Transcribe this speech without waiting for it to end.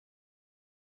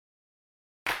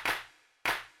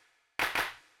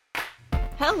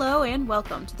Hello and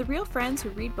welcome to the Real Friends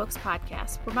Who Read Books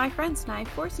podcast, where my friends and I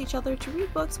force each other to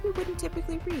read books we wouldn't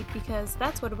typically read because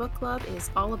that's what a book club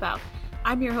is all about.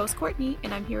 I'm your host, Courtney,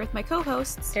 and I'm here with my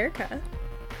co-hosts, Erica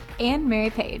and Mary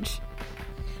Page.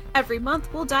 Every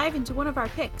month, we'll dive into one of our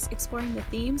picks, exploring the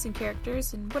themes and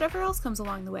characters and whatever else comes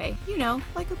along the way. You know,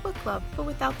 like a book club, but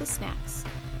without the snacks.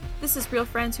 This is Real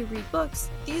Friends Who Read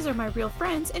Books. These are my real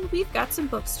friends, and we've got some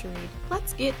books to read.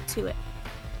 Let's get to it.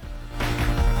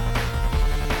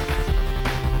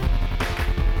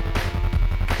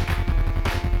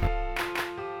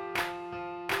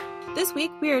 This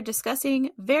week, we are discussing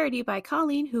Verity by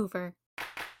Colleen Hoover.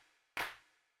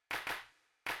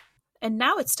 And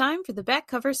now it's time for the back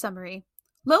cover summary.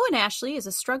 Loan Ashley is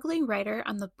a struggling writer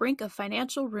on the brink of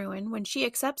financial ruin when she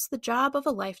accepts the job of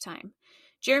a lifetime.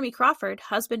 Jeremy Crawford,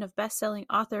 husband of best-selling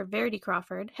author Verity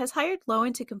Crawford, has hired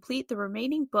Loan to complete the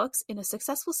remaining books in a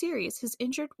successful series his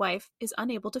injured wife is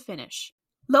unable to finish.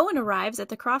 Loan arrives at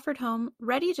the Crawford home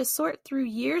ready to sort through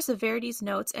years of Verity's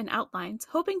notes and outlines,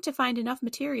 hoping to find enough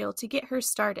material to get her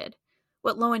started.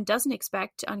 What Loan doesn't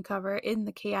expect to uncover in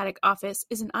the chaotic office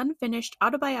is an unfinished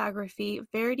autobiography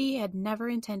Verity had never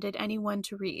intended anyone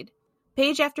to read.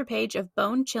 Page after page of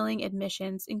bone-chilling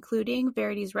admissions, including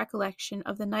Verity's recollection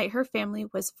of the night her family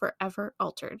was forever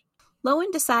altered.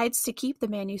 Loan decides to keep the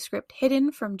manuscript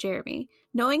hidden from Jeremy,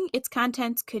 knowing its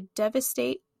contents could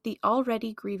devastate the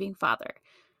already grieving father.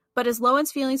 But as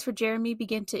Loan's feelings for Jeremy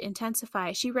begin to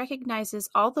intensify, she recognizes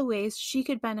all the ways she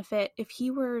could benefit if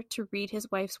he were to read his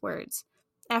wife's words.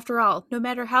 After all, no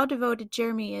matter how devoted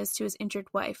Jeremy is to his injured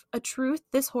wife, a truth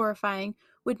this horrifying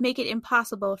would make it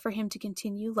impossible for him to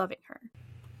continue loving her.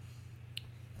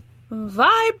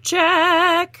 Vibe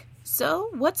check! So,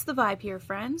 what's the vibe here,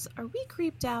 friends? Are we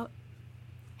creeped out?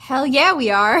 Hell yeah, we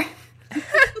are.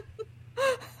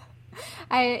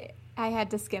 I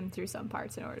had to skim through some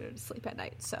parts in order to sleep at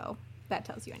night, so that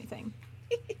tells you anything.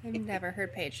 I've never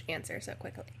heard Paige answer so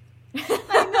quickly.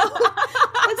 I know.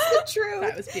 That's the truth.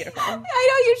 That was beautiful. I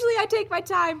know usually I take my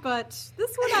time, but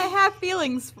this one I have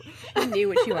feelings. I knew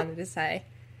what you wanted to say.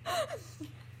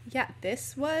 Yeah,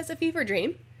 this was a fever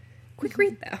dream. Quick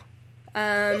read, though.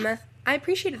 I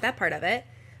appreciated that part of it,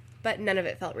 but none of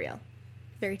it felt real.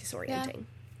 Very disorienting. Yeah.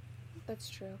 That's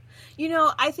true. You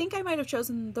know, I think I might have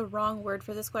chosen the wrong word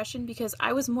for this question because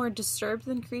I was more disturbed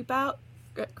than creeped out.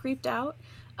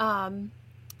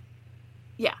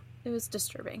 Yeah, it was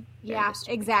disturbing. Yeah,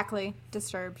 disturbing. Exactly.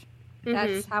 Disturbed. Mm-hmm.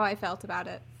 That's how I felt about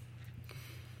it.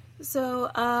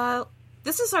 So,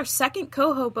 this is our second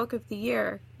Coho book of the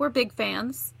year. We're big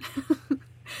fans.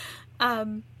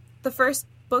 The first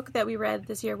book that we read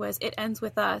this year was It Ends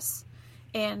With Us.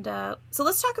 And so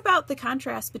let's talk about the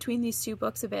contrast between these two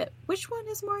books a bit. Which one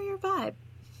is more your vibe?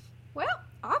 Well,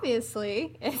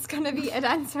 obviously, it's going to be It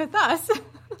Ends With Us.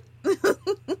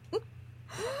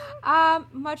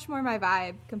 Much more my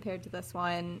vibe compared to this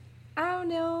one. I don't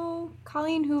know.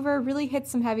 Colleen Hoover really hits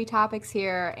some heavy topics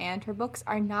here, and her books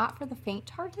are not for the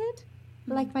faint-hearted,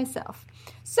 like myself.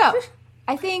 So,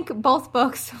 I think both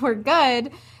books were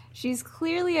good. She's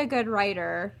clearly a good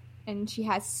writer. And she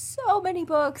has so many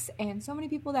books and so many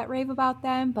people that rave about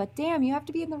them. But damn, you have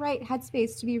to be in the right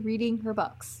headspace to be reading her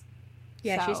books.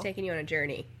 Yeah, she's taking you on a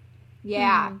journey.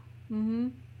 Yeah. Mm-hmm.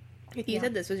 If you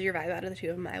said this was your vibe out of the two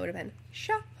of them, I would have been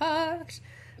shocked.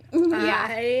 Yeah.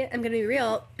 I am going to be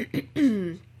real.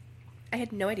 I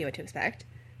had no idea what to expect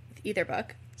with either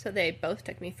book. So they both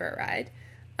took me for a ride.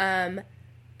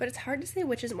 But it's hard to say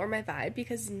which is more my vibe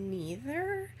because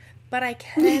neither... But I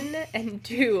can and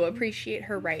do appreciate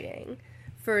her writing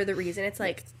for the reason it's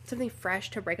like something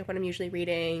fresh to break up what I'm usually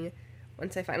reading.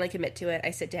 Once I finally commit to it,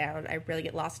 I sit down, I really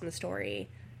get lost in the story,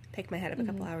 pick my head up a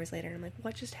couple hours later, and I'm like,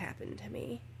 what just happened to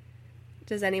me?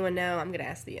 Does anyone know? I'm going to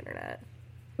ask the internet.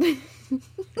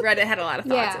 Reddit had a lot of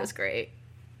thoughts. Yeah. It was great.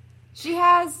 She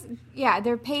has,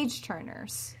 they're page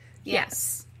turners.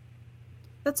 Yes.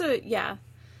 That's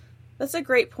a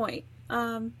great point.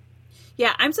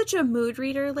 Yeah, I'm such a mood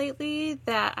reader lately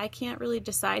that I can't really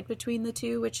decide between the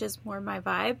two, which is more my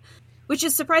vibe, which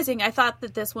is surprising. I thought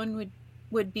that this one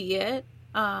would be it.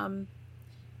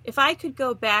 If I could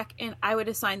go back, and I would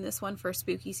assign this one for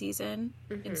spooky season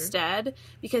instead,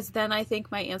 because then I think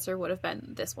my answer would have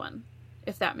been this one,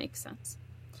 if that makes sense.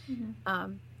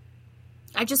 Mm-hmm.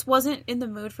 I just wasn't in the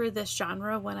mood for this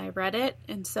genre when I read it,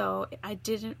 and so I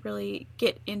didn't really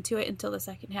get into it until the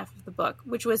second half of the book,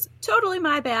 which was totally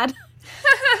my bad.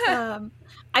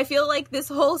 I feel like this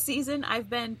whole season I've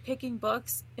been picking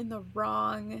books in the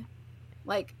wrong,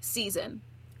 season.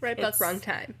 Right book, wrong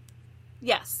time.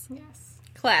 Yes.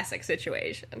 Classic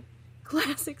situation.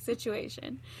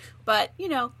 But,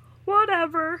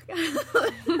 Whatever.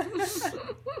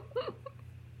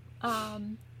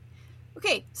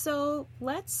 Okay, so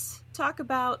let's talk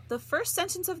about the first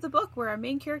sentence of the book where our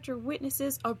main character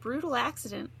witnesses a brutal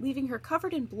accident, leaving her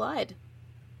covered in blood.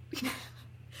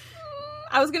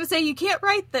 I was going to say you can't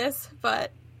write this,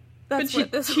 but that's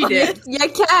what this she did. You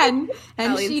can,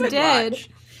 and Colleen she said did. watch.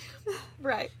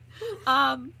 Right.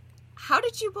 How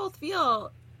did you both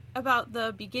feel about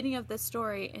the beginning of this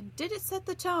story, and did it set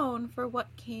the tone for what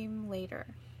came later?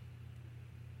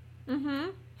 Mm-hmm.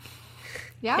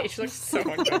 Yeah. Paige looks so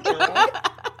uncomfortable.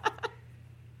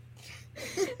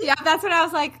 Yeah, that's when I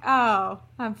was like, oh,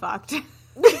 I'm fucked.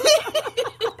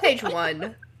 Page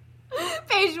 1.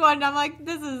 Page 1, I'm like,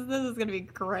 this is gonna be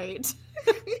great.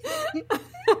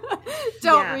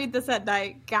 Don't read this at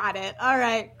night. Got it. All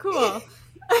right, cool.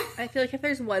 I feel like if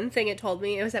there's one thing it told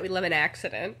me, it was that we love an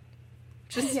accident.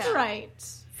 Just Right.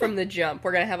 from the jump.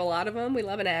 We're going to have a lot of them. We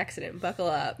love an accident. Buckle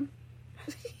up.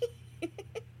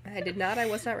 I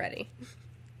was not ready.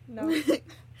 No.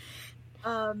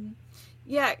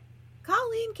 Yeah,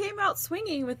 Colleen came out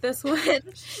swinging with this one.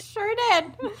 Sure did.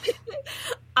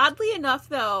 Oddly enough,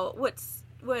 though, what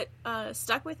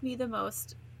stuck with me the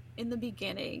most in the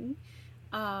beginning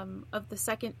of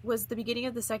the beginning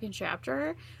of the second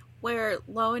chapter, where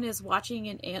Lowen is watching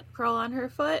an ant crawl on her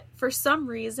foot. For some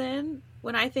reason,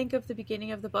 when I think of the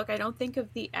beginning of the book, I don't think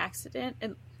of the accident,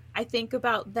 and I think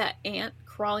about that ant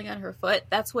crawling on her foot.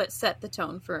 That's what set the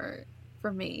tone for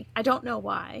me. I don't know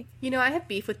why. You know, I have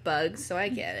beef with bugs, so I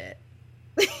get it.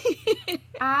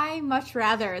 I much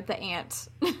rather the ant.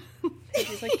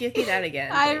 She's like, give me that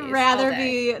again. I'd please, rather all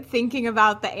day. be thinking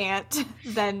about the ant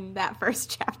than that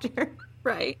first chapter.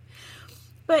 Right.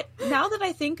 But now that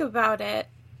I think about it,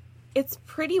 it's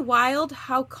pretty wild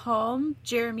how calm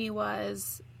Jeremy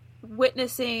was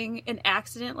witnessing an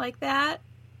accident like that,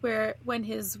 when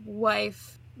his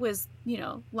wife was,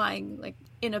 lying like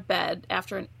in a bed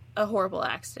after a horrible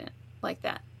accident like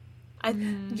that.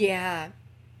 Yeah.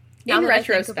 Now In that I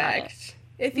think about retrospect,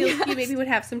 it feels like you maybe would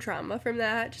have some trauma from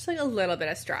that. Just like a little bit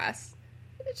of stress.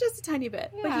 Just a tiny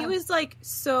bit. But Yeah. he was like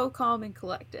so calm and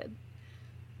collected.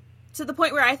 To the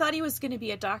point where I thought he was going to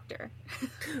be a doctor.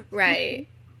 Right.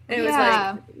 And it was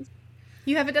like,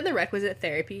 you haven't done the requisite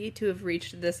therapy to have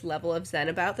reached this level of zen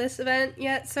about this event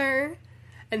yet, sir.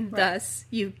 And thus,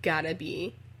 you've got to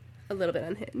be a little bit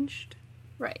unhinged.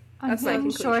 Right. That's my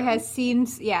Unhinged conclusion. or has seen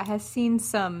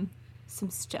some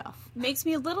stuff. Makes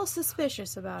me a little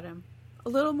suspicious about him. A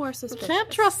little more suspicious.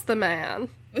 Can't trust the man.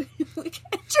 We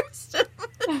can't trust him.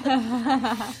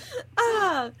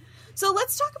 So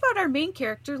let's talk about our main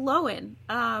character, Lowen.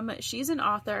 She's an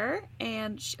author,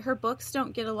 and her books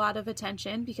don't get a lot of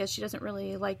attention because she doesn't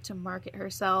really like to market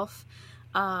herself.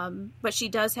 But she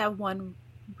does have one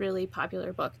really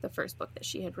popular book, the first book that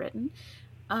she had written.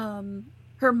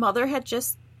 Her mother had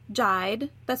just died.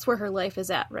 That's where her life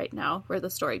is at right now, where the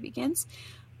story begins.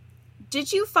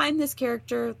 Did you find this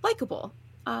character likable?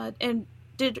 And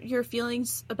did your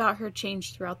feelings about her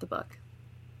change throughout the book?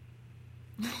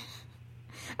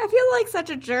 I feel like such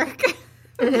a jerk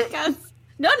because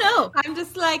No. I'm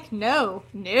just like, no.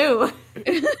 No.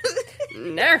 The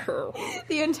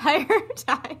entire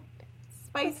time.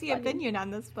 Spicy opinion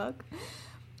on this book.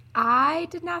 I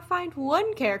did not find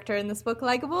one character in this book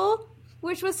likable,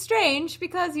 which was strange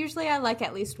because usually I like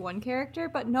at least one character,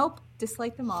 but nope,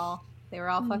 disliked them all. They were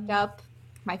all fucked up.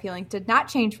 My feelings did not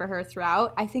change for her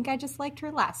throughout. I think I just liked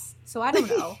her less. So I don't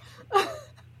know.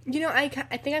 You know, I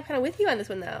think I'm kind of with you on this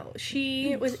one, though.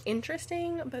 She was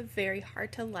interesting, but very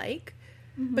hard to like,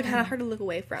 but kind of hard to look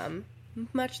away from.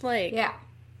 Much like, Yeah.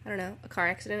 I don't know, a car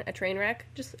accident, a train wreck.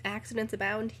 Just accidents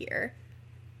abound here.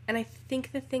 And I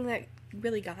think the thing that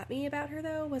really got me about her,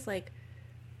 though, was like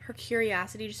her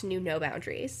curiosity just knew no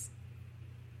boundaries.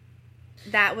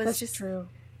 That was just true.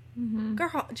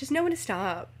 girl, just know when to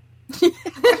stop.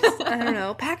 I don't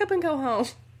know, pack up and go home.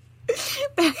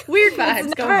 Weird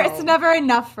vibes. Go home. It's never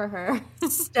enough for her.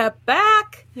 Step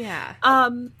back. Yeah.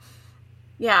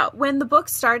 Yeah, when the book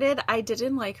started, I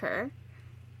didn't like her.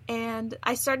 And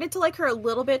I started to like her a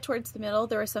little bit towards the middle.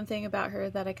 There was something about her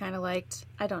that I kind of liked.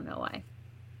 I don't know why.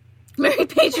 Mary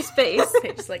Page's face.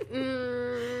 Paige is like,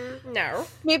 no.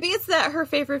 Maybe it's that her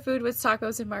favorite food was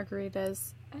tacos and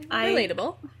margaritas.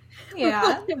 Relatable.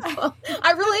 Yeah.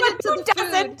 I related to Who the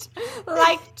doesn't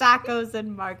like tacos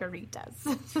and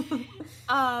margaritas?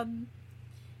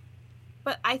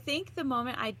 But I think the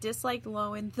moment I disliked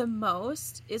Lowen the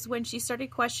most is when she started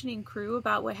questioning Crew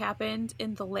about what happened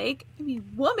in the lake. I mean,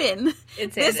 woman,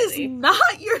 Insanity. this is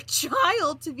not your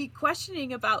child to be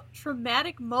questioning about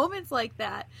traumatic moments like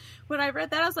that. When I read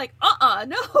that, I was like,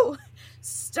 no,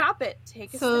 stop it.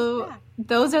 Take a step back.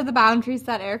 Those are the boundaries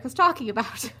that Eric was talking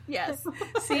about. Yes.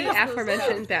 See,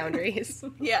 aforementioned boundaries.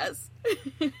 Yes.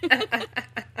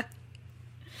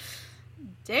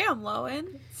 Damn,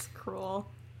 Lowen. It's cruel.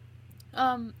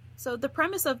 So the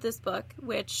premise of this book,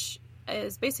 which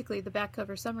is basically the back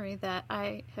cover summary that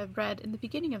I have read in the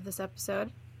beginning of this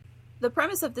episode, the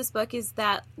premise of this book is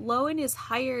that Lowen is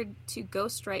hired to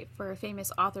ghostwrite for a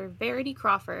famous author, Verity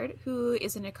Crawford, who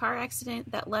is in a car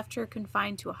accident that left her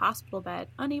confined to a hospital bed,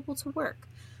 unable to work.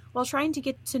 While trying to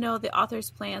get to know the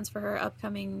author's plans for her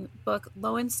upcoming book,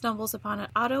 Lowen stumbles upon an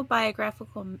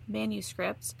autobiographical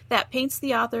manuscript that paints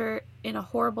the author in a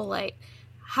horrible light.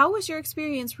 How was your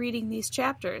experience reading these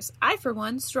chapters? I, for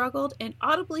one, struggled and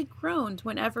audibly groaned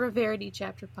whenever a Verity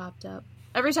chapter popped up.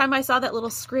 Every time I saw that little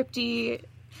scripty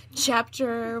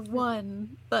chapter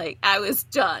 1, like, I was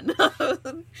done.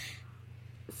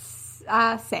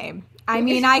 Same. I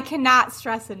mean, I cannot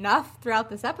stress enough throughout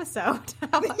this episode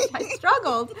how much I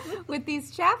struggled with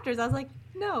these chapters. I was like,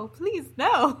 no, please,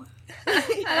 no.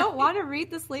 I don't want to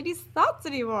read this lady's thoughts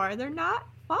anymore. They're not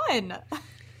fun.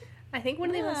 I think one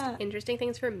of the most interesting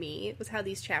things for me was how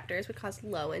these chapters would cause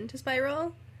Lowen to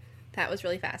spiral. That was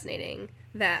really fascinating.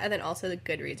 That, and then also the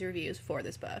Goodreads reviews for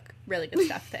this book. Really good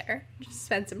stuff there. Just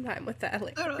spend some time with that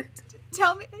later.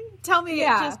 Tell me.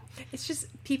 Yeah. It's just,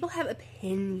 people have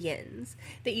opinions.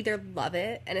 They either love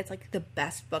it, and it's like the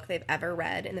best book they've ever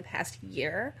read in the past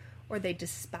year, or they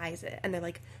despise it. And they're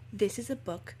like, this is a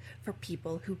book for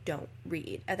people who don't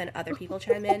read. And then other people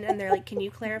chime in, and they're like, can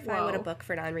you clarify what a book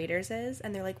for non-readers is?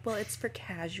 And they're like, well, it's for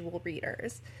casual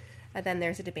readers. And then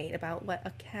there's a debate about what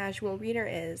a casual reader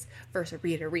is versus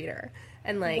a reader.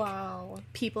 And, like,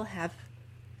 people have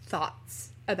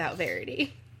thoughts about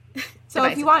Verity. So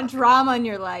if you want drama in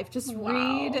your life, just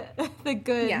read the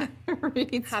good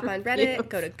reads. Hop on Reddit,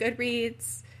 go to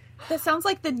Goodreads. That sounds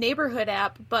like the neighborhood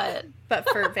app, but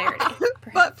for Verity.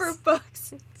 but for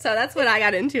books. So that's what I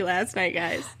got into last night,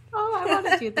 guys. Oh, I want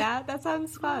to do that. That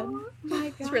sounds fun. Oh my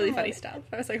God. It's really funny stuff.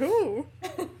 I was like, ooh.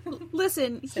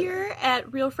 Listen, here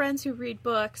at Real Friends Who Read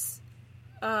Books,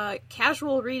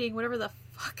 casual reading, whatever the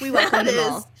fuck we welcome that them is,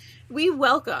 all. we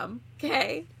welcome,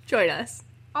 okay? Join us.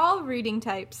 All reading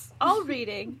types. All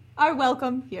reading. Are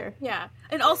welcome here. Yeah.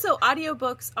 And also,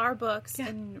 audiobooks are books,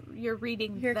 and you're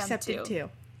reading You're them accepted too.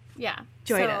 Yeah.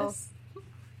 Join us.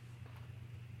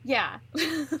 Yeah.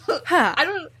 Huh. I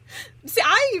don't... See,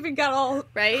 I even got all...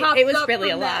 Right? It was up really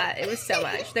a from lot. that. It was so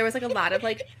much. There was, like, a lot of,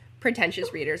 like,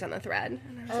 pretentious readers on the thread.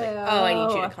 And I was like, oh, I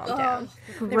need you to calm down.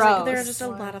 Gross. There was just a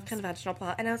lot of conventional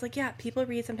plot. And I was like, yeah, people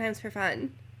read sometimes for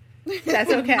fun.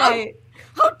 That's okay. Right.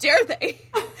 How dare they?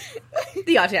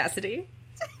 The audacity.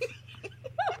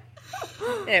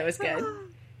 It was good.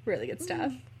 Really good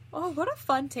stuff. Oh, what a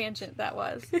fun tangent that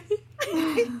was.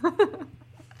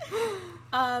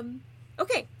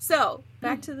 Okay, so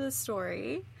back to the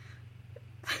story.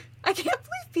 I can't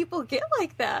believe people get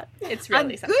like that. It's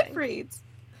really on something. Goodreads.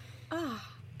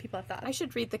 Ah, People have thoughts. I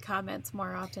should read the comments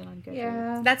more often on Goodreads.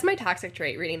 Yeah. That's my toxic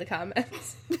trait, reading the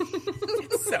comments.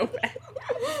 It's so bad.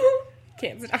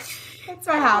 Can't stop. That's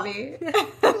my hobby.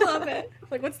 Love it.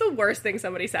 Like, what's the worst thing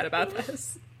somebody said about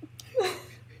this?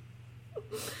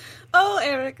 Oh,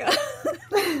 Erica.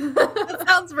 That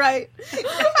sounds right.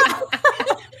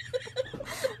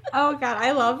 Oh, God.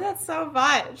 I love that so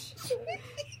much.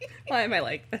 Why am I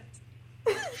like this?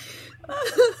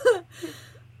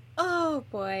 Oh,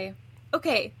 boy.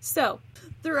 Okay, so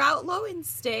throughout Lowen's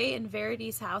stay in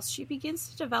Verity's house, she begins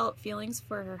to develop feelings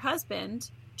for her husband,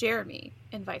 Jeremy,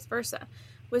 and vice versa.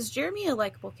 Was Jeremy a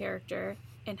likable character?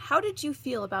 And how did you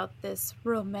feel about this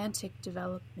romantic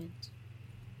development?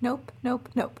 Nope.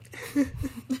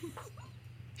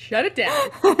 Shut it down.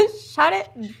 Shut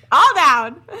it all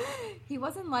down. He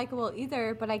wasn't likable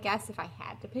either, but I guess if I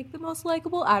had to pick the most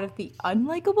likable out of the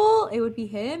unlikable, it would be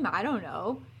him. I don't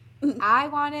know. I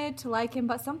wanted to like him,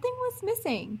 but something was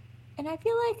missing. And I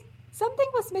feel like something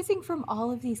was missing from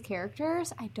all of these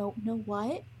characters. I don't know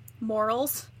what.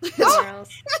 Morals? Morals.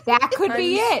 That could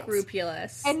be it.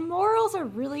 Unscrupulous. And morals are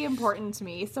really important to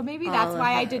me, so maybe that's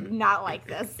why I did not like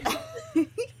this.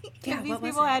 Because these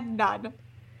people had none.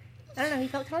 I don't know, he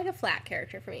felt kind of like a flat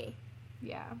character for me.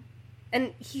 Yeah.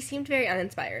 And he seemed very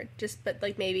uninspired. But,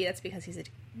 like, maybe that's because he's a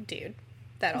dude.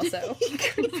 That also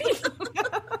could be.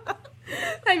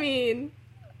 I mean,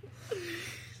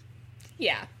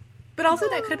 yeah. But also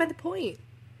that could have been the point.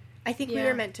 I think we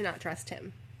were meant to not trust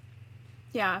him.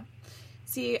 Yeah.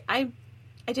 See, I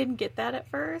didn't get that at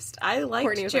first. I liked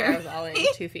Courtney was Jeremy. like, I was all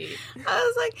in 2 feet.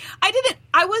 I was like,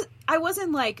 I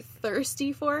wasn't like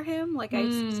thirsty for him like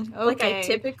I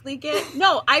typically get.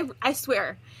 No, I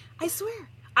swear.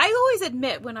 I always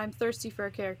admit when I'm thirsty for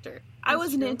a character. I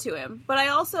wasn't into him, but I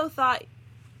also thought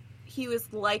he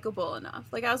was likable enough.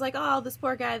 Like, I was like, oh, this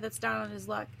poor guy that's down on his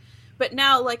luck. But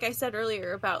now, like I said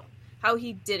earlier about how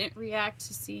he didn't react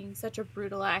to seeing such a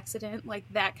brutal accident, like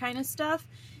that kind of stuff,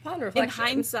 in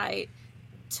hindsight,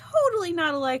 totally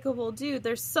not a likable dude.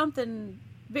 There's something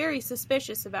very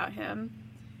suspicious about him.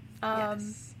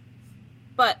 Yes.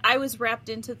 But I was wrapped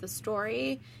into the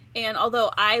story, and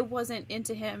although I wasn't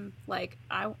into him, like,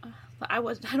 I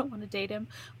don't want to date him,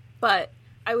 but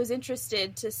I was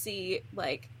interested to see,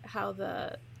 like, how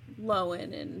the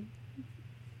Lowen and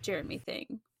Jeremy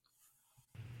thing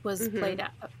was played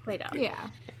out. Yeah.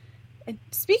 And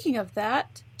speaking of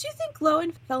that, do you think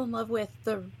Lowen fell in love with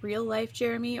the real life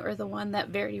Jeremy or the one that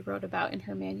Verity wrote about in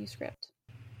her manuscript?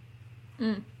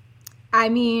 I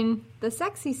mean, the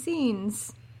sexy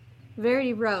scenes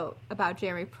Verity wrote about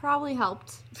Jeremy probably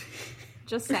helped.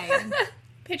 Just saying.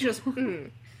 Paige goes,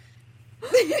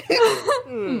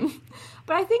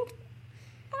 But I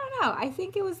don't know. I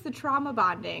think it was the trauma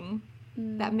bonding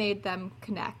that made them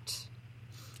connect.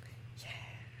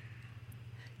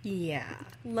 Yeah.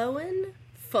 Lowen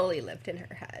fully lived in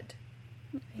her head.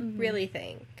 I really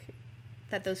think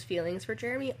that those feelings for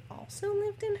Jeremy also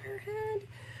lived in her head.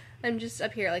 I'm just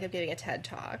up here like I'm giving a TED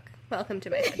Talk. Welcome to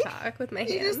my TED Talk with my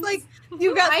hands. You're just like,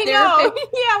 you got I therapist, know.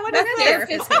 Yeah, what is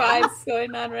therapist vibes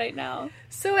going on right now.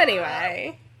 So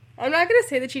anyway, I'm not going to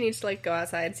say that she needs to, like, go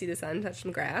outside, see the sun, touch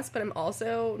some grass, but I'm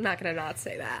also not going to not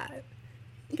say that.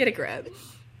 Get a grip.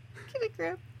 Get a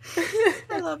grip.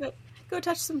 I love it. Go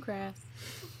touch some grass.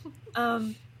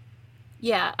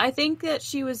 Yeah, I think that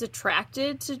she was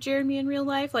attracted to Jeremy in real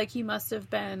life. Like, he must have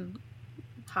been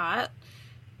hot.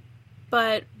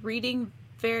 But reading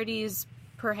Verity's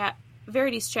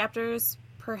chapters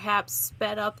perhaps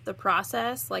sped up the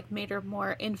process, like, made her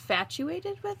more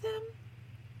infatuated with him.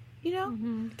 You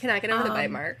know? Can I get over the bite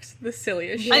marks? The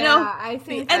silliest shit. I know. I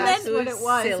think And that's then- what it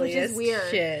was, which is weird.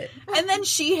 Shit. And then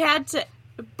she had to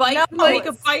make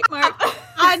a bite mark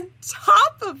on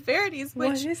top of Verity's,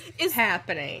 which What is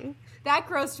happening? That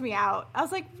grossed me out. I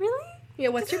was like, really? Yeah,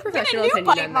 what's your Get a professional new opinion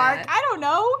bite on mark? that? I don't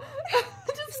know.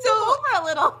 Just go over a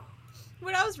little.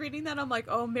 when I was reading that, I'm like,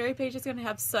 oh, Mary Page is going to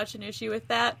have such an issue with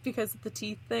that because of the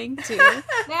teeth thing, too.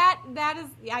 That is,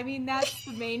 I mean, that's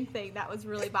the main thing that was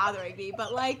really bothering me.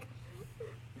 But, like,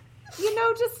 you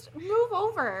know, just move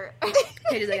over.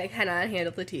 Paige is like, I cannot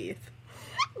handle the teeth.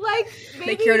 Like, maybe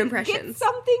Make your own impressions. get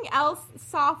something else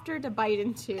softer to bite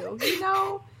into, you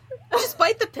know? Just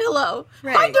bite the pillow.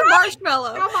 Right. Find a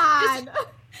marshmallow. Come on.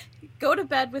 Go to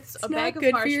bed with It's a not bag of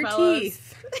good for your marshmallows.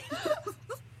 teeth.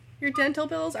 Your dental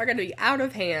bills are going to be out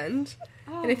of hand.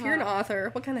 And if you're an author,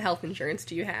 what kind of health insurance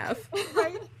do you have?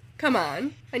 Right? Come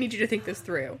on. I need you to think this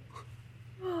through.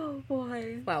 Oh,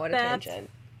 boy. Wow, what a tangent.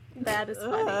 That is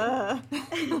funny.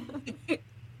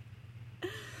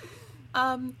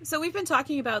 So we've been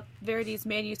talking about Verity's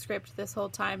manuscript this whole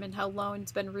time and how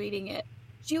Lowen's been reading it.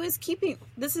 She was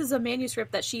this is a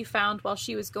manuscript that she found while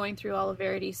she was going through all of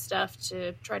Verity's stuff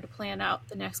to try to plan out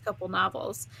the next couple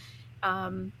novels.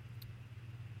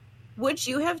 Would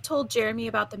you have told Jeremy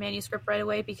about the manuscript right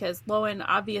away? Because Lowen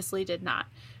obviously did not.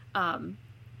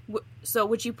 So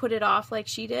would you put it off like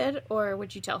she did, or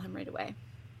would you tell him right away?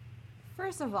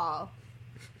 First of all,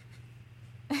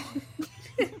 I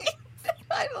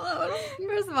don't know.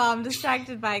 First of all, I'm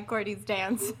distracted by Courtney's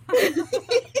dance.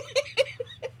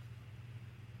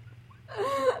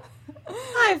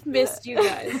 I've missed you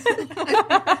guys.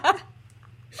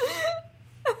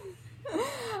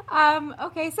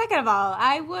 Okay, second of all,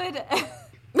 I would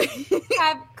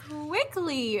have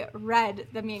quickly read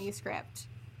the manuscript.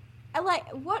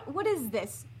 What is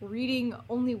this? Reading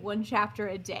only one chapter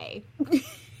a day?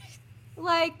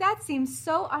 Like, that seems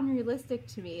so unrealistic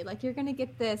to me. Like, you're gonna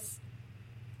get this,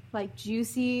 like,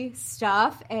 juicy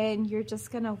stuff, and you're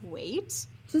just gonna wait?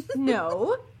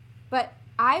 No. But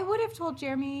I would have told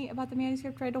Jeremy about the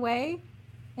manuscript right away.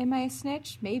 Am I a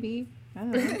snitch? Maybe. I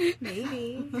don't know.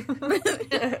 Maybe.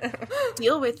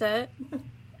 Deal with it.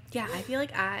 Yeah, I feel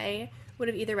like I would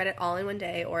have either read it all in one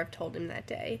day or have told him that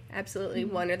day. Absolutely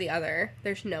one or the other.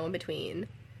 There's no in between.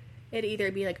 It'd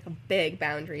either be like a big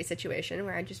boundary situation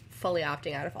where I'm just fully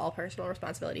opting out of all personal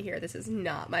responsibility here. This is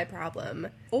not my problem.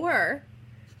 Or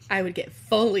I would get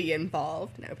fully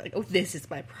involved and I would be like, oh, this is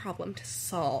my problem to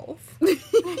solve.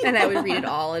 And I would read it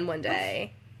all in one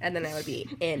day. And then I would be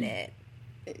in it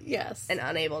Yes. and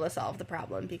unable to solve the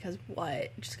problem because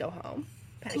what? Just go home.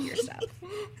 Pack your stuff.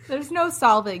 There's no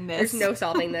solving this. There's no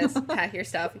solving this. Pack your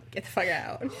stuff. Get the fuck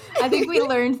out. I think we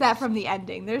learned that from the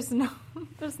ending. There's no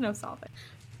solving.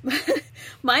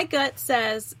 My gut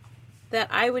says that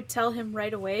I would tell him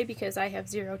right away because I have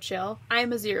zero chill.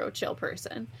 I'm a zero chill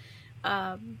person.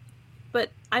 But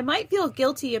I might feel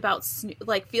guilty about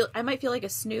I might feel like a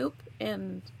snoop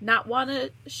and not want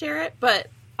to share it, but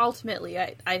ultimately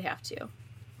I'd have to.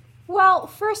 Well,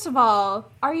 first of all,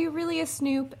 are you really a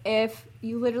snoop if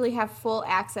you literally have full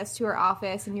access to her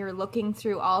office and you're looking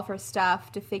through all of her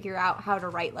stuff to figure out how to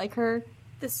write like her?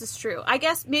 This is true. I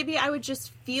guess maybe I would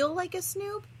just feel like a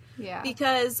snoop. Yeah.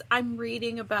 Because I'm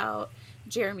reading about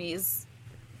Jeremy's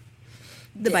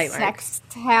The bite marks.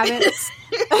 Sex habits.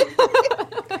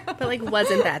 But, like,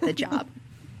 wasn't that the job?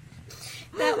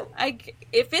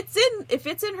 If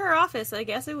it's in her office, I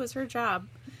guess it was her job.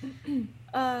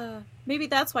 Maybe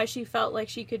that's why she felt like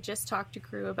she could just talk to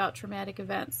crew about traumatic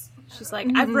events. She's like,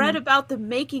 I've read about the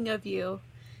making of you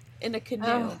in a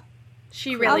canoe.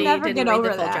 She really never didn't get read over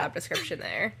the full that. job description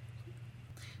there.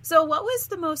 So what was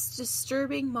the most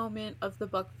disturbing moment of the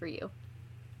book for you?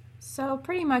 So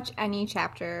pretty much any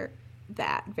chapter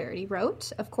that Verity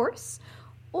wrote, of course.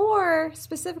 Or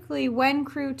specifically when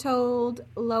Crew told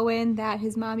Lowen that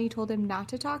his mommy told him not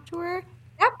to talk to her.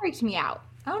 That freaked me out.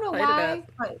 I don't know Quite a why, bit.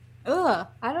 but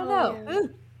I don't know. Yeah. Ugh.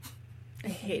 I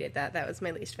hated that. That was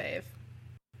my least fave.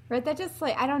 Right, that just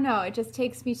I don't know, it just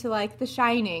takes me to The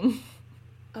Shining.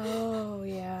 Oh,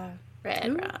 yeah.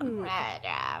 Red Rum.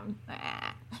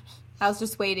 I was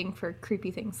just waiting for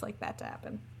creepy things like that to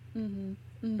happen.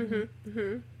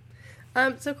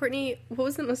 So, Courtney, what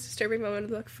was the most disturbing moment of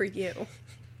the book for you?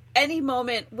 Any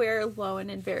moment where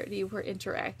Lowen and Verity were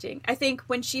interacting. I think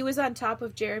when she was on top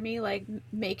of Jeremy,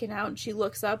 making out, and she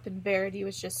looks up and Verity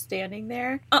was just standing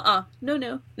there.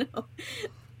 No.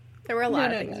 There were a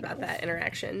lot of things about that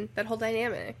interaction, that whole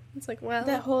dynamic. It's like, well,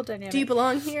 That whole dynamic. do you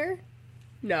belong here?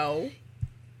 No.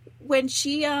 When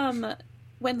she,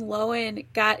 when Lowen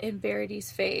got in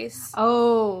Verity's face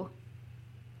Oh,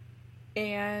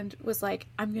 and was like,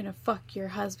 I'm gonna fuck your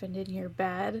husband in your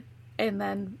bed, and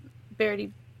then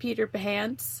Verity Peter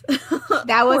Pants.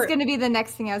 that was going to be the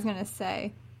next thing I was going to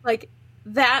say.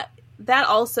 That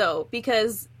also,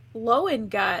 because Lowen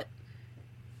got,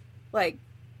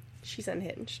 She's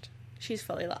unhinged. She's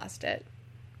fully lost it.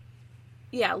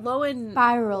 yeah, Lowen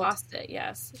Spiraled. lost it,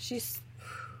 yes. She's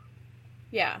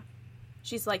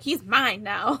like, he's mine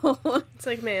now. It's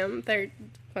like, ma'am,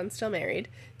 one's still married.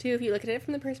 Two, if you look at it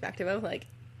from the perspective of,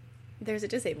 there's a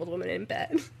disabled woman in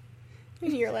bed.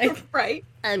 And you're like, Right.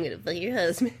 I'm gonna fuck your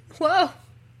husband. Whoa.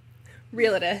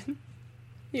 Reel it in.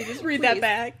 You just read that Please.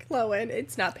 back. Lowen,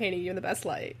 it's not painting you in the best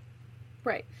light.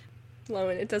 Right.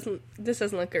 Lowen, this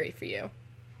doesn't look great for you.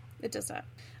 It does not.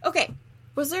 Okay.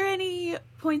 Was there any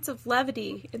points of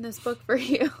levity in this book for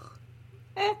you?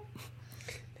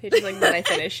 It's like when I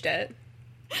finished it.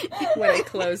 When I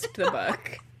closed the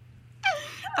book.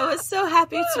 I was so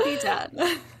happy to be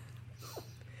done.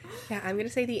 Yeah, I'm gonna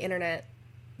say the internet,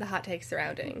 the hot takes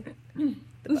surrounding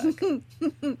the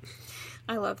book.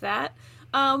 I love that.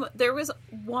 There was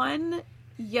one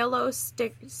yellow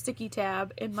sticky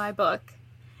tab in my book,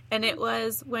 and it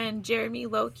was when Jeremy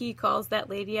low-key calls that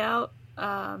lady out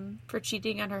for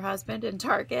cheating on her husband in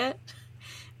Target.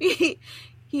 He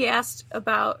asked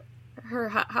about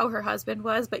how her husband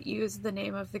was, but used the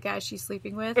name of the guy she's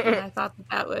sleeping with, and I thought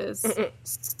that was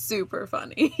super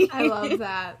funny. I love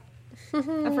that. I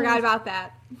forgot about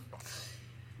that.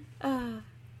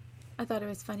 I thought it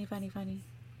was funny.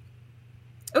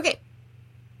 Okay.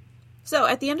 So,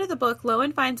 at the end of the book,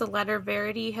 Lowen finds a letter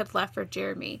Verity had left for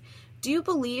Jeremy. Do you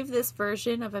believe this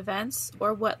version of events,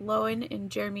 or what Lowen and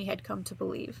Jeremy had come to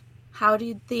believe? How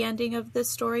did the ending of this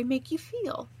story make you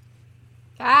feel?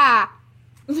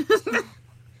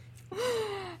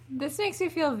 This makes me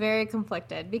feel very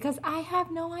conflicted because I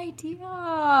have no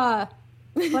idea.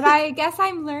 But I guess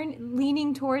I'm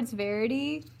leaning towards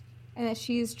Verity and that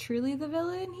she's truly the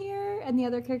villain here, and the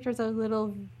other characters are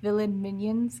little villain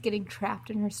minions getting trapped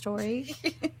in her story.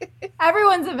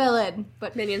 Everyone's a villain,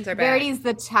 but Minions are bad. Verity's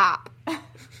the top.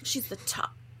 She's the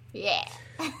top. Yeah.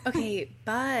 Okay,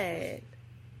 but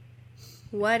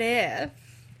what if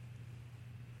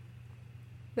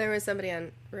there was somebody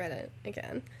on Reddit,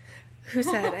 again, who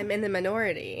said, I'm in the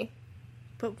minority,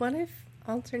 but what if,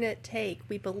 alternate take,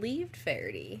 we believed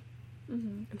Verity?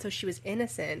 Mm-hmm. And so she was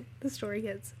innocent. The story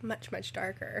gets much, much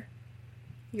darker.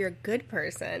 You're a good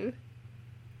person.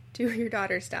 Two of your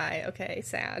daughters die. Okay,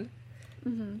 sad.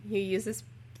 Mm-hmm. You use this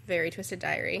very twisted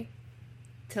diary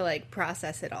to,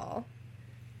 process it all.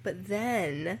 But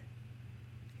then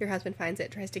your husband finds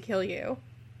it, tries to kill you.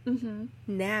 Mm-hmm.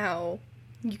 Now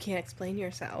You can't explain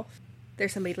yourself.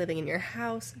 There's somebody living in your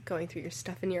house, going through your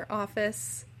stuff in your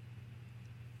office,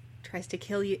 tries to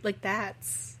kill you. Like,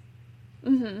 that's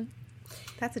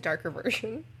a darker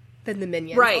version than the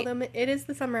Minions. Right. Although it is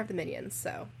the summer of the Minions,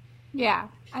 so. Yeah,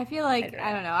 I feel like,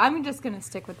 I don't know. I'm just going to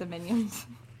stick with the Minions.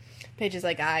 Paige is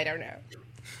like, I don't know.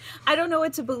 I don't know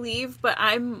what to believe, but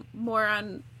I'm more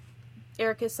on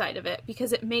Erica's side of it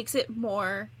because it makes it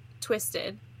more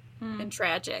twisted and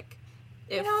tragic.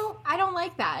 You know, I don't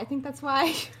like that. I think that's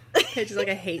why. Paige is like,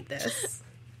 I hate this.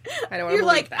 I don't want to You're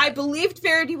like, that. I believed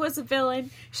Verity was a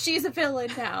villain. She's a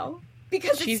villain now.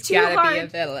 Because She's it's too gotta hard be a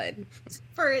villain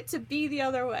for it to be the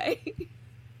other way.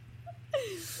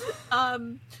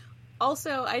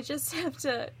 Also, I just have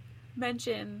to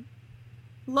mention,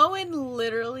 Lowen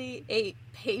literally ate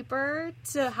paper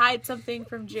to hide something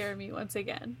from Jeremy once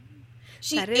again.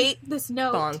 She ate this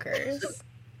note. Bonkers.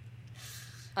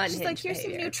 She's like, here's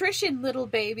some nutrition, little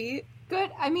baby.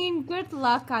 Good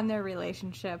luck on their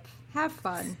relationship. Have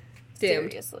fun.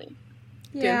 Doomed. Seriously.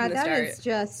 Yeah, that is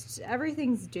just,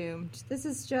 everything's doomed. This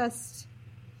is just,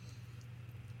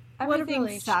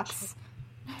 everything sucks.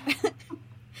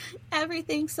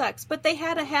 Everything sucks, but they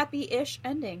had a happy-ish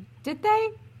ending. Did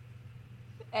they?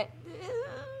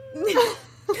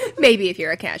 Maybe if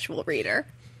you're a casual reader.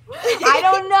 I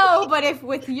don't know, but if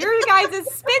with your guys'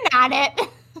 spin on it.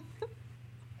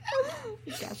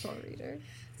 Casual reader.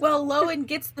 Well, Lowen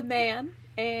gets the man,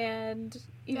 and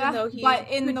even though he... But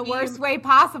in the worst way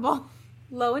possible.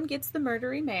 Lowen gets the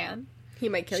murdery man. He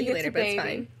might kill you later, but it's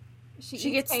fine.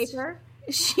 She gets paper.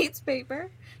 She eats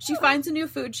paper. She finds a new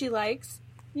food she likes.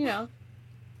 You know.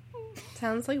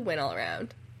 Sounds like win all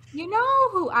around. You know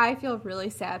who I feel really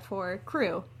sad for?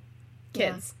 Crew.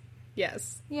 Kids. Yeah.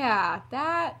 Yes. Yeah,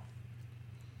 that...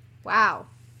 Wow.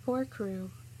 Poor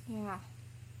Crew. Yeah.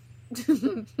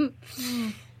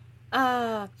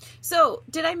 So,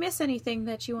 did I miss anything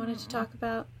that you wanted to talk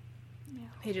about?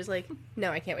 Paige is like,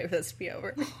 no, I can't wait for this to be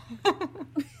over.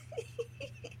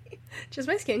 Just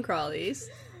my skin crawlies.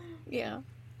 Yeah.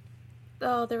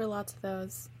 Oh, there were lots of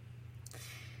those.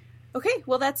 Okay,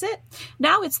 well, that's it.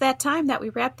 Now it's that time that we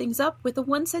wrap things up with a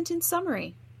one-sentence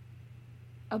summary.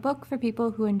 A book for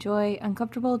people who enjoy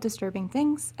uncomfortable, disturbing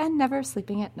things and never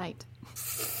sleeping at night.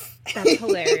 That's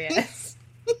hilarious.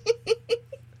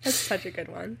 That's such a good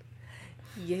one.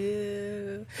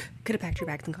 You could have packed your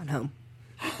bags and gone home.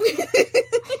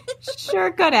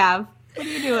 Sure could have. What are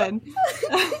you doing?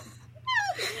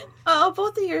 Oh,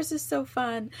 both of yours is so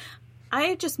fun.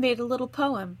 I just made a little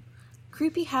poem.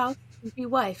 Creepy house, creepy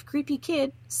wife, creepy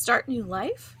kid, start new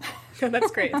life? Oh,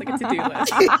 that's great. It's like a to-do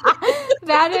list.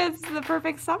 That is the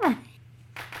perfect summary.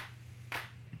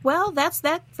 Well, that's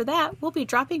that for that. We'll be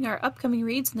dropping our upcoming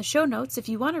reads in the show notes if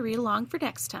you want to read along for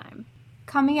next time.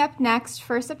 Coming up next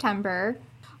for September,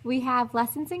 we have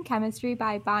Lessons in Chemistry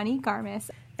by Bonnie Garmis.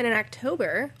 And in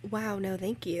October, Wow, No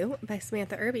Thank You by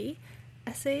Samantha Irby,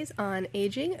 essays on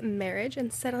aging, marriage,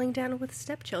 and settling down with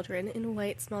stepchildren in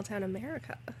white small-town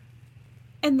America.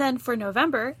 And then for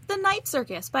November, The Night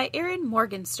Circus by Erin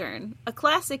Morgenstern, a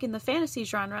classic in the fantasy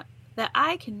genre that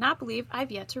I cannot believe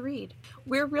I've yet to read.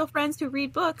 We're Real Friends Who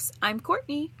Read Books. I'm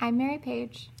Courtney. I'm Mary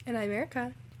Page. And I'm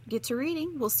Erica. Get to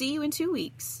reading. We'll see you in 2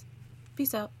 weeks.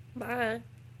 Peace out. Bye.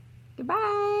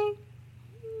 Goodbye.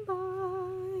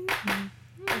 Bye.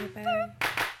 Bye.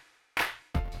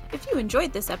 If you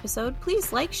enjoyed this episode,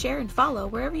 please like, share, and follow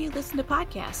wherever you listen to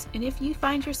podcasts. And if you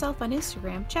find yourself on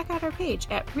Instagram, check out our page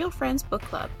at Real Friends Book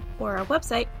Club or our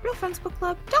website,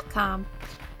 realfriendsbookclub.com.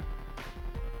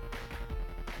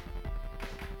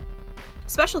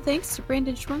 Special thanks to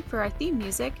Brandon Schwunk for our theme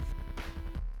music.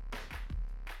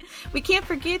 We can't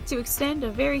forget to extend a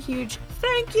very huge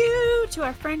thank you to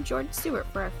our friend Jordan Stewart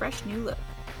for our fresh new look.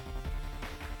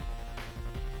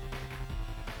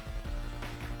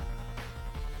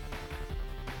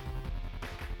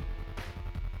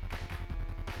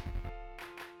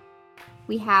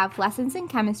 We have Lessons in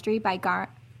Chemistry by Gani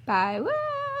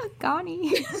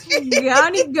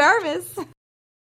Garmis.